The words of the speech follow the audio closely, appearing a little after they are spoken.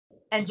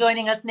And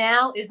joining us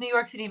now is New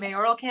York City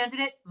mayoral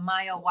candidate,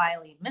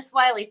 Wiley. Miss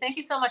Wiley, thank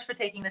you so much for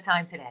taking the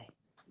time today.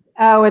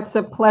 Oh, it's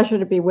a pleasure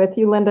to be with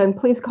you, Lynda, and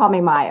please call me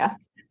Maya.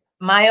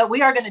 Maya,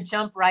 we are going to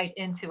jump right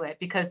into it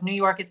because New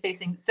York is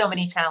facing so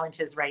many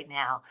challenges right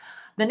now.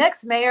 The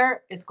next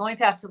mayor is going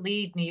to have to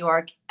lead New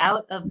York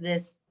out of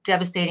this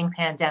devastating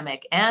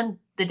pandemic and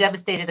the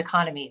devastated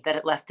economy that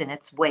it left in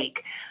its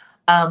wake.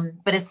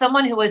 But as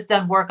someone who has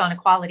done work on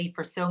equality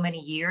for so many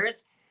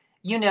years,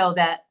 you know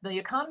that the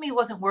economy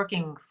wasn't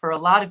working for a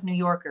lot of New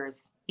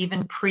Yorkers,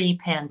 even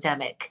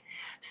pre-pandemic.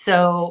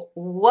 So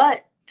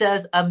what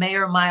does a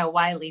Mayor Maya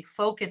Wiley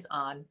focus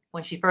on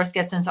when she first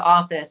gets into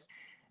office,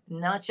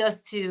 not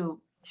just to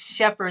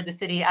shepherd the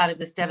city out of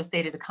this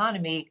devastated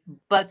economy,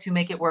 but to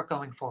make it work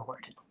going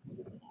forward?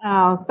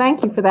 Oh,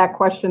 thank you for that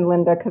question,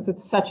 Lynda, because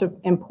it's such an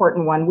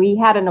important one. We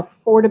had an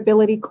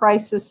affordability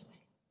crisis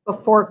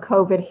before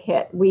COVID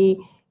hit.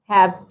 We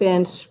have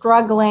been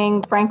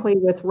struggling, frankly,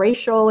 with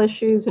racial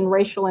issues and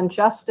racial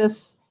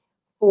injustice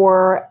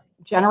for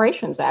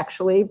generations,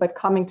 actually, but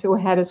coming to a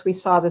head as we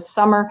saw this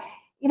summer.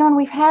 You know, and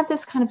we've had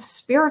this kind of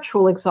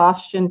spiritual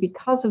exhaustion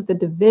because of the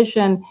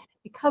division,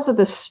 because of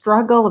the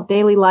struggle of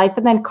daily life,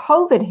 and then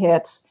COVID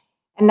hits,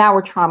 and now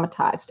we're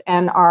traumatized,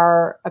 and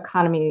our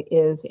economy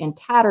is in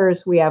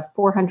tatters. We have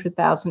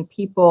 400,000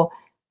 people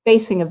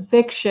facing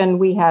eviction.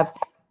 We have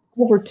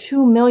over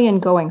 2 million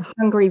going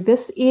hungry.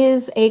 This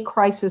is a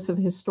crisis of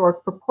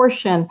historic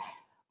proportion.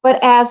 But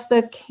as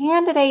the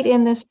candidate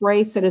in this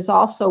race that has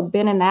also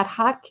been in that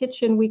hot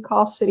kitchen we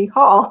call City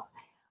Hall,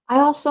 I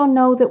also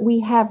know that we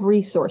have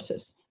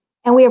resources.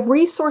 And we have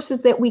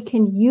resources that we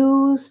can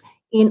use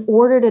in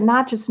order to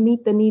not just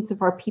meet the needs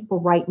of our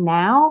people right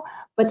now,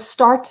 but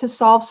start to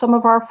solve some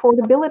of our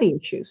affordability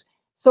issues.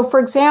 So for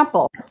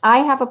example, I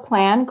have a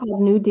plan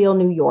called New Deal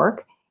New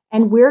York,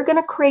 and we're going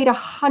to create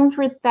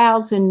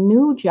 100,000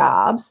 new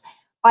jobs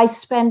by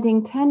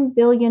spending $10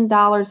 billion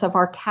of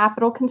our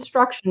capital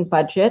construction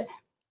budget.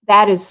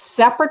 That is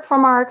separate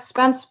from our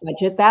expense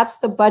budget. That's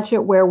the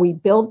budget where we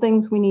build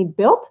things we need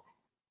built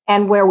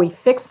and where we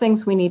fix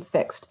things we need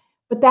fixed.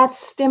 But that's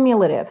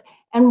stimulative.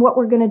 And what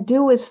we're going to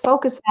do is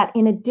focus that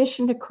in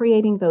addition to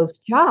creating those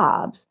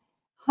jobs.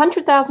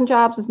 100,000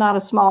 jobs is not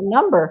a small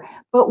number,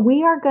 but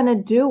we are going to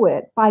do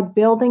it by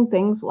building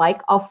things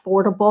like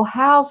affordable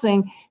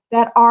housing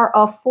that are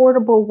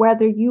affordable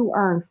whether you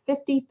earn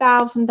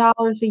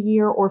 $50,000 a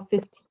year or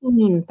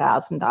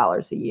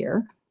 $15,000 a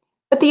year.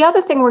 But the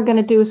other thing we're going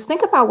to do is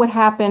think about what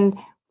happened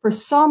for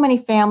so many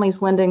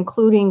families, Lynda,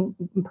 including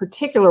in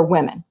particular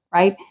women,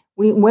 right?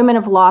 Women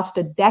have lost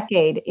a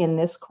decade in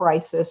this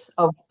crisis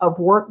of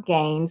work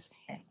gains.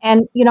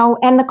 And, you know,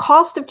 and the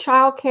cost of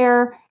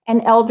childcare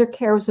and elder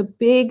care was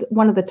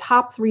one of the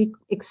top 3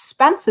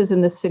 expenses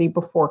in the city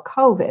before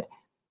COVID.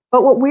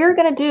 But what we're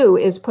going to do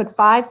is put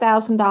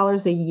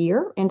 $5,000 a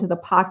year into the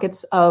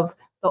pockets of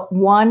the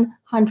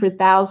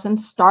 100,000,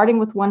 starting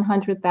with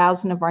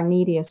 100,000 of our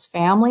neediest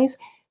families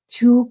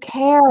to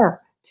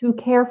care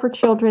for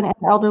children and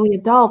elderly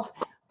adults.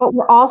 But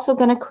we're also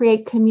going to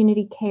create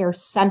community care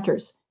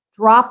centers,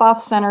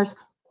 drop-off centers,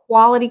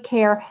 quality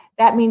care.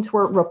 That means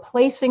we're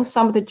replacing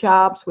some of the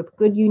jobs with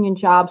good union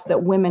jobs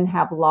that women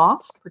have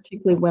lost,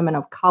 particularly women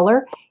of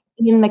color,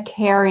 in the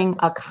caring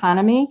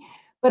economy,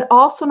 but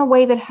also in a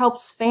way that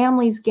helps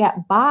families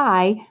get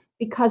by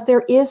because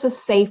there is a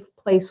safe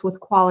place with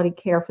quality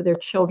care for their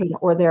children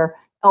or their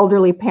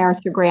elderly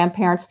parents or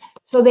grandparents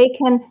so they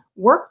can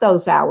work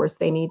those hours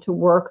they need to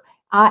work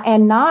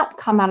and not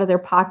come out of their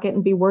pocket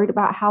and be worried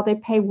about how they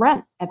pay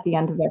rent at the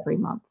end of every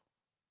month.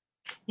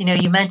 You know,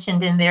 you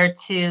mentioned in there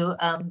too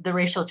the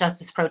racial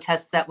justice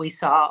protests that we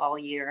saw all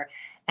year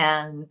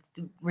and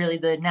really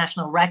the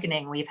national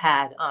reckoning we've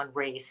had on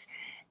race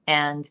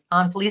and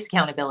on police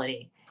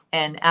accountability.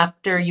 And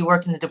after you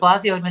worked in the de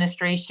Blasio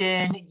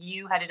administration,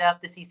 you headed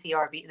up the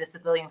CCRB, the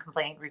Civilian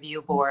Complaint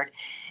Review Board.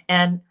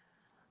 And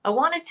I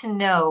wanted to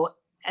know,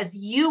 as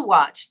you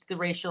watched the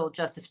racial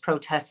justice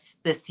protests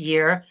this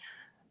year,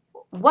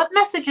 what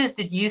messages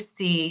did you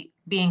see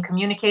being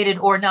communicated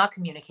or not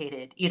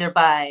communicated, either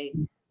by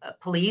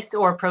police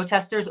or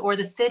protesters or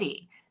the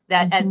city,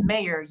 that as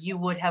mayor you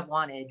would have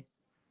wanted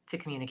to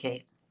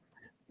communicate?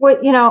 Well,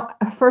 you know,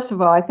 first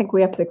of all, I think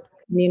we have to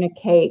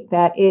communicate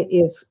that it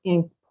is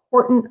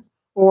important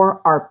for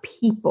our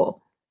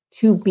people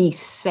to be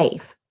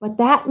safe, but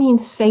that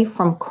means safe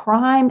from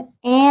crime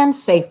and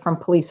safe from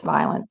police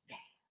violence.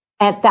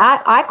 And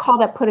that, I call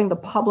that putting the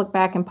public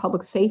back in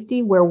public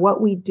safety, where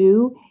what we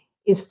do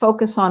is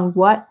focus on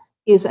what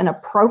is an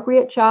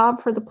appropriate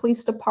job for the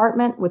police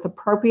department with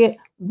appropriate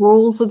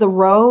rules of the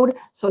road.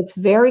 So it's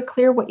very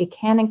clear what you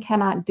can and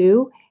cannot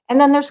do. And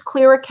then there's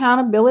clear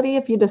accountability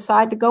if you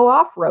decide to go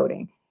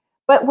off-roading.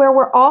 But where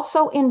we're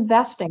also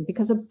investing,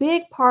 because a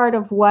big part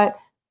of what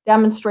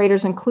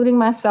demonstrators, including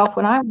myself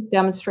when I was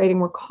demonstrating,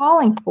 were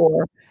calling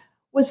for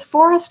was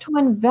for us to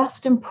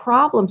invest in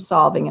problem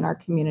solving in our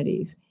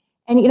communities.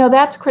 And, you know,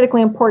 that's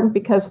critically important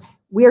because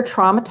we're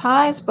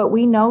traumatized, but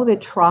we know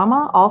that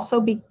trauma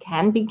also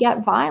can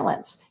beget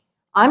violence.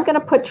 I'm going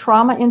to put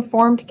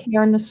trauma-informed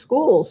care in the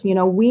schools. You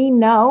know, we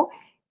know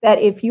that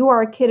if you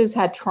are a kid who's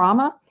had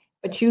trauma,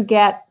 but you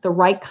get the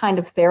right kind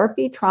of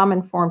therapy,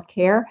 trauma-informed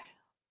care,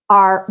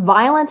 our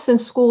violence in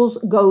schools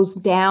goes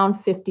down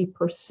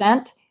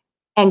 50%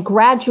 and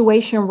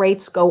graduation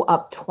rates go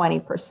up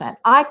 20%.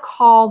 I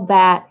call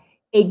that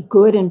a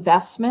good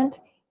investment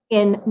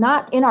in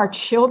not in our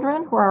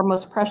children, who are our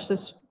most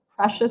precious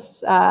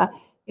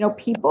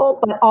people,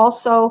 but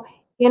also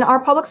in our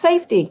public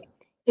safety.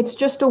 It's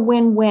just a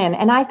win-win.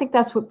 And I think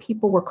that's what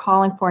people were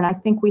calling for. And I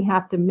think we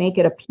have to make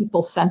it a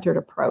people-centered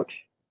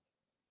approach.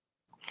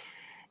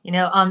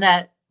 On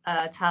that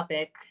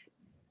topic,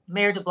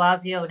 Mayor de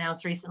Blasio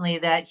announced recently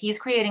that he's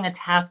creating a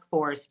task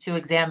force to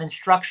examine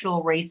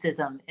structural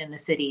racism in the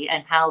city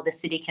and how the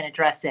city can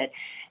address it.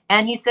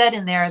 And he said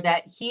in there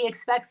that he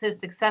expects his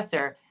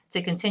successor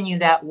to continue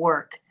that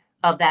work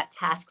of that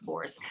task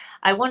force.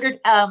 I wondered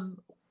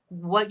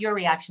what your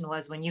reaction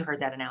was when you heard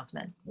that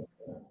announcement.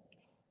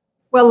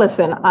 Well,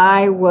 listen,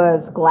 I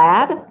was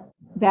glad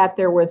that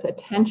there was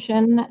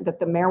attention, that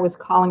the mayor was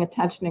calling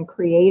attention and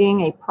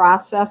creating a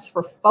process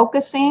for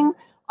focusing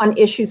on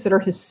issues that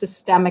are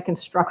systemic and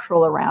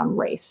structural around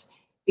race,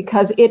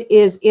 because it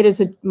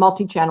is a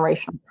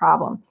multi-generational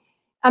problem.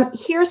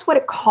 Here's what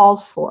it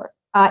calls for.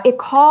 It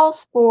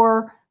calls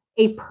for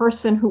a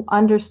person who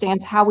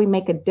understands how we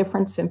make a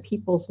difference in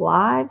people's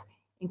lives,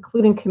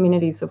 including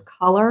communities of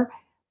color,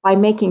 by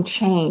making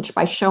change,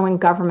 by showing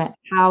government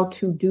how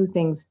to do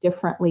things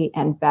differently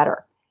and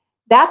better.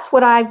 That's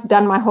what I've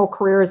done my whole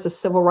career as a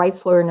civil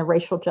rights lawyer and a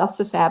racial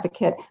justice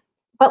advocate.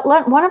 But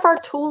one of our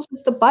tools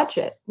is the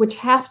budget, which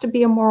has to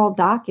be a moral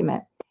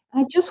document.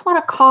 And I just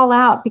want to call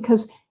out,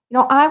 because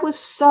I was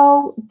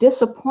so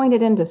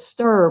disappointed and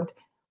disturbed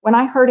when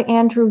I heard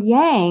Andrew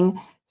Yang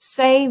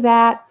say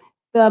that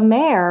the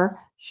mayor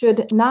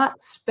should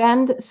not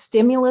spend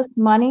stimulus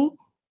money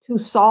to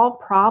solve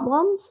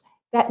problems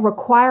that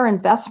require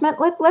investment.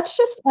 Let's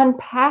just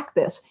unpack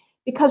this,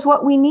 because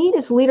what we need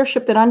is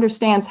leadership that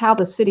understands how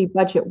the city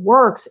budget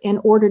works in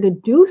order to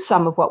do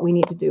some of what we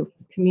need to do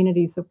for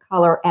communities of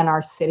color and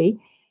our city.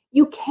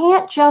 You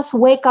can't just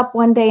wake up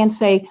one day and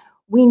say,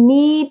 we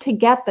need to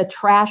get the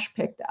trash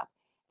picked up,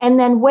 and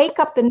then wake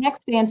up the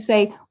next day and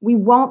say, we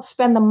won't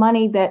spend the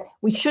money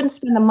we shouldn't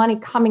spend the money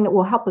coming that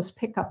will help us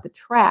pick up the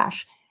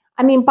trash.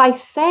 I mean, by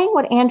saying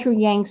what Andrew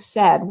Yang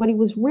said, what he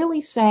was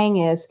really saying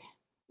is,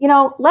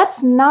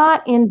 let's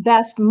not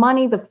invest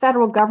money the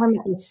federal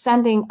government is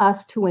sending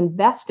us to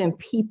invest in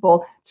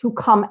people to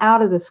come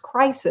out of this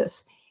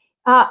crisis.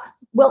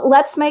 Well,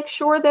 let's make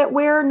sure that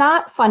we're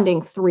not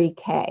funding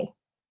 3K,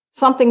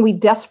 something we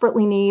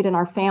desperately need and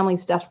our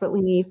families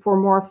desperately need for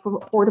more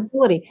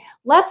affordability.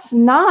 Let's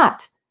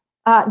not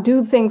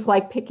do things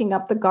like picking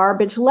up the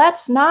garbage.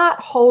 Let's not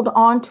hold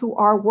on to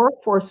our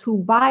workforce, who,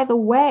 by the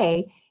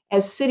way,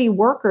 as city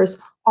workers,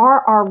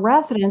 are our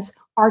residents,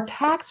 our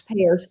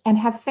taxpayers, and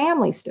have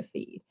families to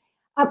feed.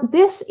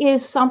 This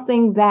is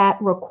something that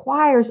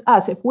requires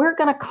us, if we're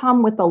going to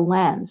come with a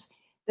lens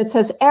that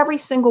says every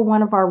single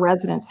one of our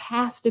residents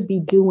has to be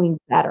doing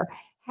better,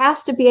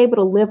 has to be able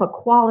to live a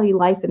quality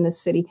life in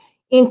this city,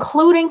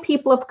 including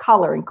people of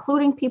color,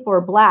 including people who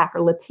are Black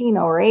or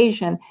Latino or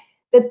Asian,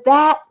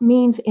 that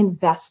means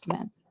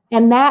investment.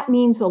 And that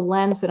means a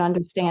lens that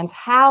understands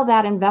how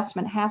that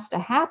investment has to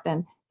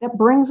happen, that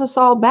brings us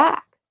all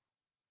back.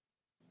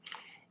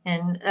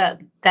 And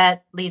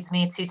that leads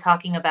me to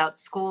talking about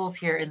schools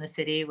here in the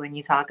city. When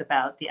you talk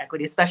about the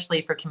equity,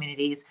 especially for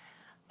communities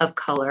of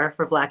color,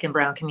 for Black and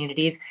brown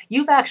communities,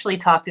 you've actually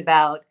talked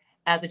about,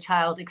 as a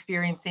child,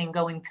 experiencing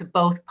going to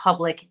both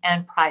public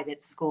and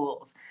private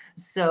schools.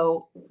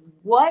 So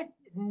what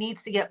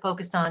needs to get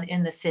focused on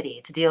in the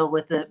city to deal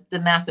with the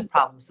massive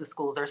problems? The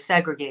schools are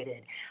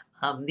segregated,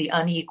 the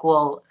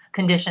unequal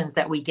conditions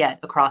that we get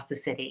across the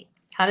city.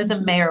 How does a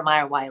Mayor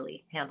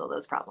Wiley handle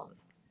those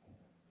problems?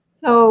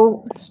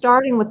 So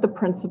starting with the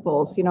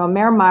principals,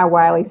 Mayor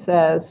Wiley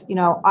says,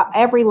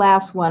 every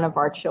last one of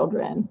our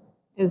children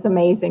is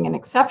amazing and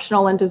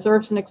exceptional and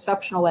deserves an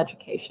exceptional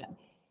education.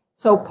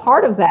 So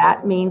part of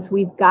that means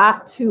we've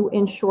got to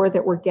ensure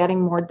that we're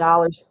getting more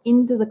dollars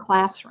into the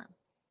classroom.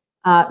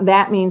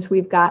 That means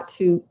we've got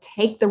to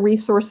take the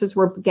resources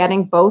we're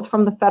getting both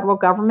from the federal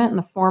government in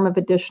the form of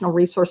additional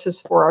resources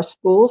for our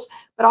schools,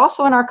 but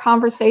also in our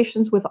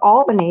conversations with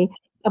Albany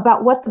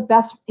about what the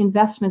best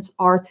investments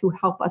are to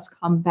help us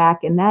come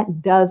back. And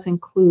that does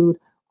include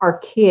our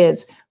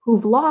kids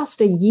who've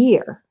lost a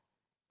year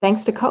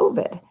thanks to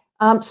COVID.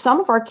 Some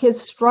of our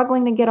kids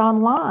struggling to get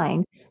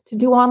online, to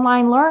do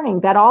online learning.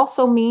 That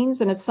also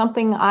means, and it's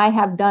something I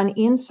have done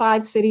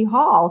inside City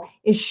Hall,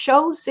 is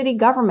show city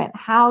government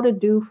how to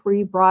do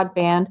free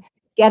broadband,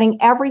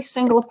 getting every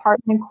single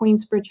apartment in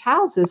Queensbridge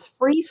houses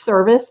free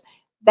service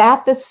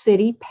that the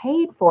city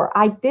paid for.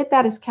 I did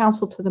that as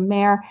counsel to the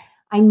mayor.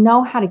 I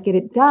know how to get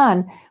it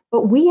done,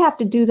 but we have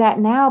to do that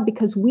now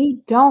because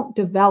we don't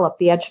develop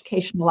the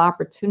educational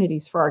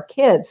opportunities for our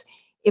kids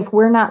if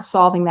we're not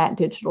solving that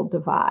digital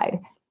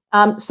divide.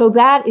 So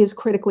that is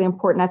critically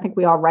important. I think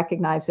we all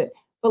recognize it.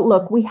 But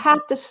look, we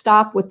have to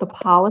stop with the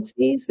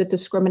policies that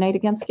discriminate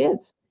against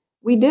kids.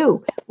 We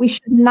do. We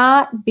should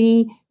not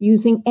be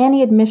using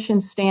any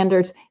admission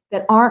standards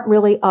that aren't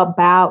really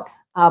about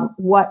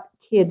what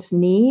kids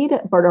need,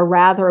 but are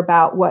rather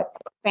about what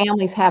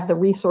families have the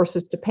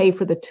resources to pay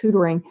for the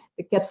tutoring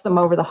that gets them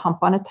over the hump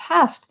on a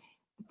test.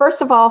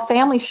 First of all,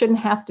 families shouldn't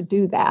have to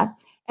do that.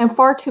 And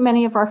far too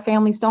many of our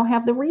families don't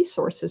have the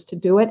resources to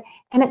do it.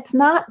 And it's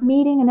not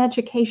meeting an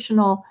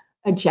educational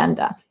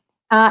agenda.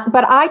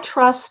 But I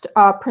trust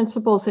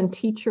principals and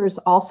teachers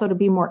also to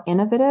be more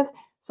innovative.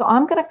 So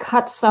I'm going to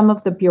cut some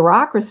of the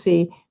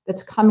bureaucracy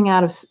that's coming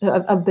out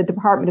of the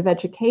Department of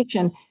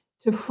Education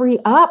to free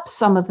up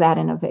some of that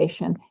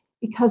innovation,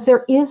 because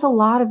there is a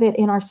lot of it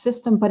in our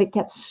system, but it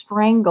gets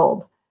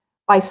strangled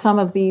by some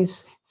of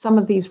these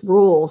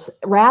rules,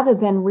 rather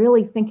than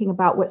really thinking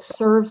about what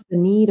serves the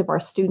need of our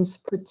students,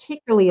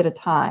 particularly at a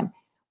time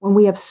when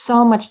we have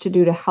so much to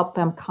do to help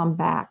them come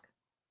back.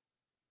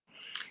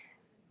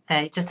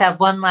 I just have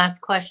one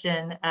last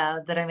question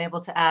that I'm able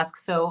to ask.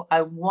 So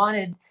I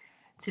wanted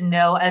to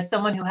know, as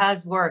someone who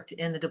has worked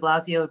in the de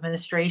Blasio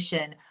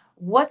administration,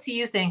 what do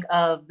you think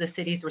of the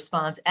city's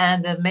response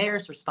and the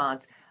mayor's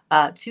response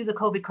to the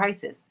COVID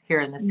crisis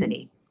here in the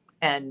city?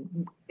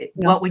 And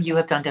what would you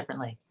have done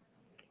differently?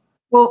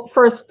 Well,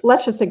 first,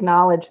 let's just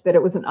acknowledge that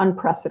it was an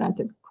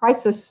unprecedented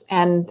crisis.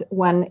 And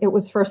when it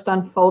was first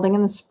unfolding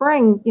in the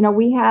spring,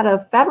 we had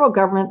a federal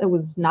government that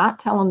was not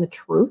telling the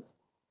truth,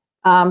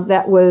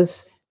 that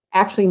was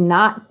actually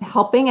not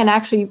helping and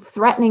actually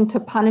threatening to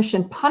punish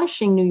and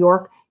punishing New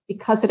York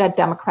because it had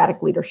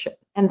Democratic leadership.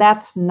 And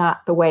that's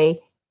not the way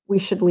we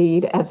should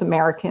lead as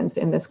Americans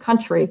in this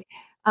country.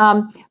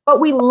 But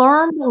we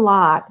learned a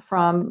lot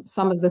from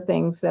some of the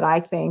things that I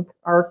think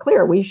are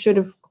clear. We should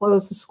have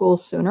closed the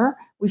schools sooner.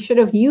 We should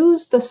have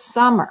used the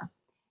summer,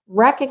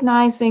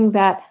 recognizing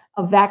that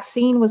a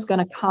vaccine was going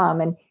to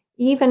come. And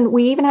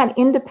we even had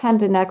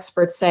independent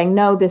experts saying,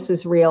 no, this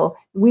is real.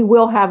 We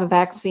will have a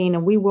vaccine,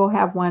 and we will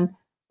have one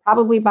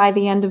probably by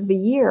the end of the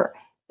year.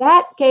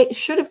 That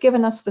should have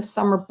given us the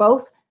summer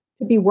both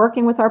to be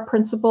working with our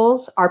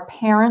principals, our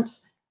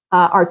parents,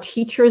 our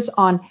teachers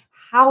on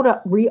how to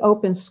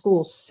reopen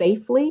schools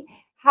safely,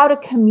 how to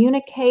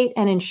communicate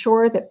and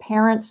ensure that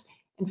parents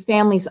and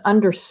families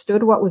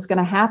understood what was going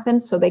to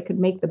happen so they could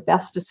make the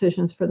best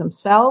decisions for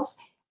themselves,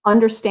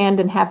 understand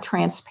and have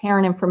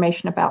transparent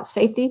information about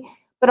safety,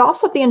 but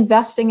also be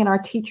investing in our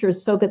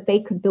teachers so that they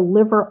could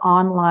deliver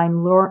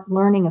online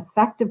learning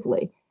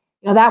effectively.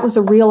 That was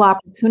a real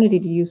opportunity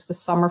to use the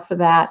summer for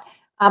that.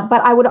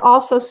 But I would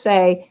also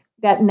say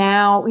that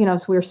now,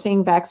 as we're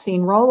seeing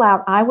vaccine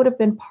rollout, I would have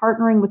been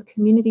partnering with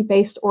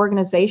community-based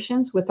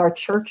organizations, with our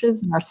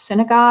churches and our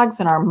synagogues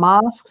and our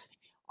mosques,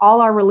 all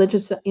our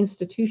religious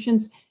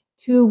institutions,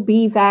 to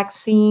be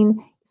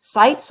vaccine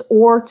sites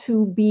or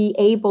to be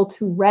able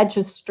to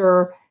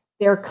register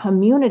their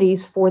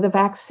communities for the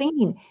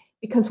vaccine.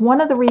 Because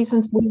one of the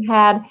reasons we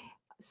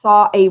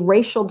saw a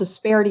racial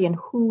disparity in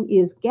who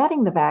is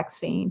getting the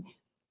vaccine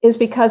is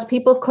because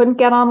people couldn't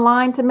get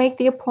online to make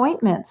the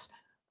appointments,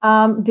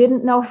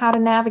 didn't know how to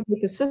navigate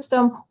the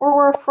system, or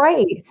were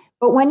afraid.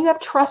 But when you have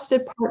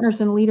trusted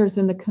partners and leaders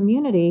in the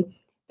community,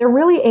 they're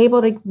really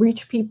able to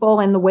reach people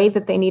in the way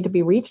that they need to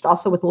be reached.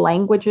 Also with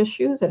language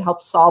issues, it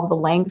helps solve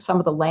some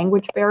of the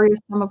language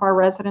barriers some of our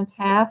residents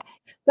have.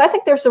 So I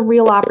think there's a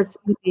real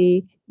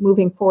opportunity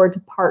moving forward to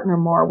partner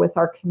more with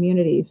our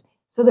communities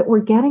so that we're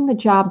getting the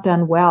job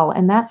done well.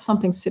 And that's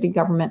something city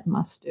government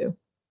must do.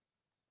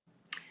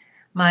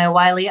 Maya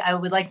Wiley, I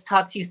would like to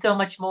talk to you so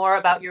much more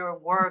about your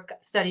work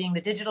studying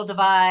the digital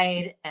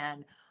divide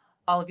and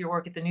all of your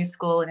work at the new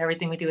school and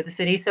everything we do at the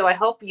city. So I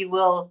hope you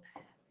will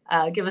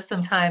give us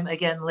some time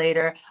again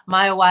later.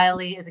 Maya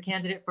Wiley is a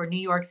candidate for New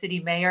York City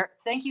mayor.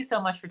 Thank you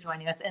so much for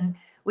joining us. And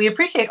we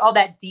appreciate all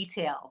that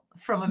detail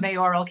from a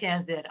mayoral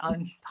candidate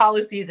on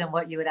policies and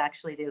what you would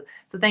actually do.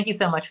 So thank you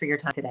so much for your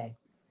time today.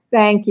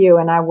 Thank you.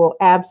 And I will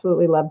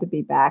absolutely love to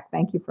be back.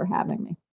 Thank you for having me.